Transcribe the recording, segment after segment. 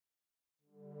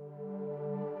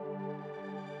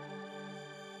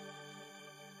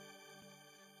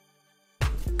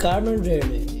Carmen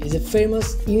Rene is a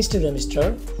famous Instagram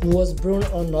star who was born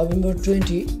on November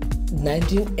 20,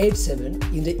 1987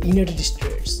 in the United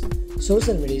States.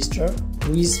 Social media star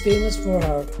who is famous for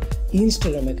her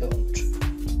Instagram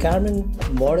account. Carmen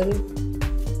model,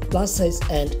 plus size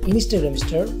and Instagram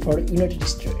star for United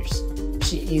States.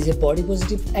 She is a body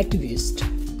positive activist.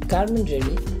 Carmen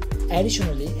Rene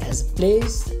additionally has a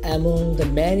place among the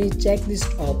many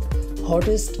checklist of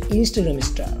hottest Instagram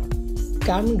star.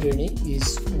 Carmen Rene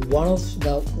is one of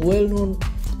the well-known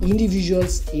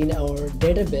individuals in our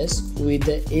database with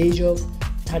the age of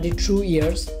 32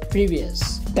 years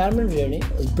previous. Carmen Rene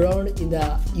was born in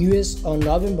the US on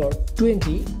November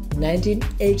 20,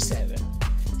 1987.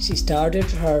 She started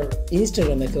her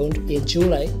Instagram account in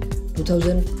July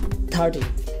 2013.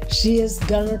 She has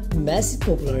garnered massive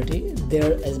popularity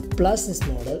there as a plus-size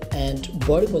model and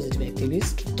body positive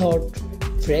activist, thought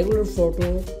regular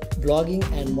photo, blogging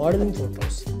and modeling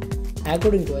photos.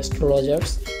 According to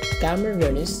astrologers, Carmen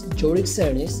Rene's zodiac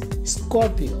sign is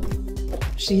Scorpio.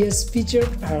 She has featured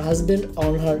her husband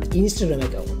on her Instagram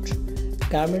account.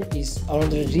 Carmen is one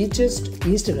of the richest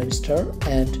Instagram star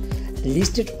and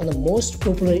listed on the most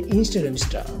popular Instagram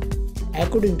star.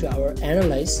 According to our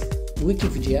analyze,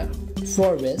 Wikipedia,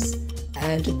 Forbes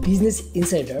and Business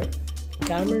Insider,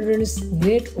 Carmen Rene's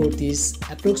net worth is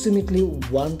approximately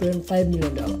 $1.5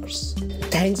 million.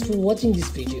 Thanks for watching this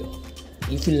video.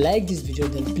 If you like this video,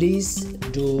 then please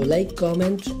do like,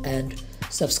 comment and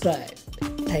subscribe.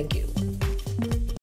 Thank you.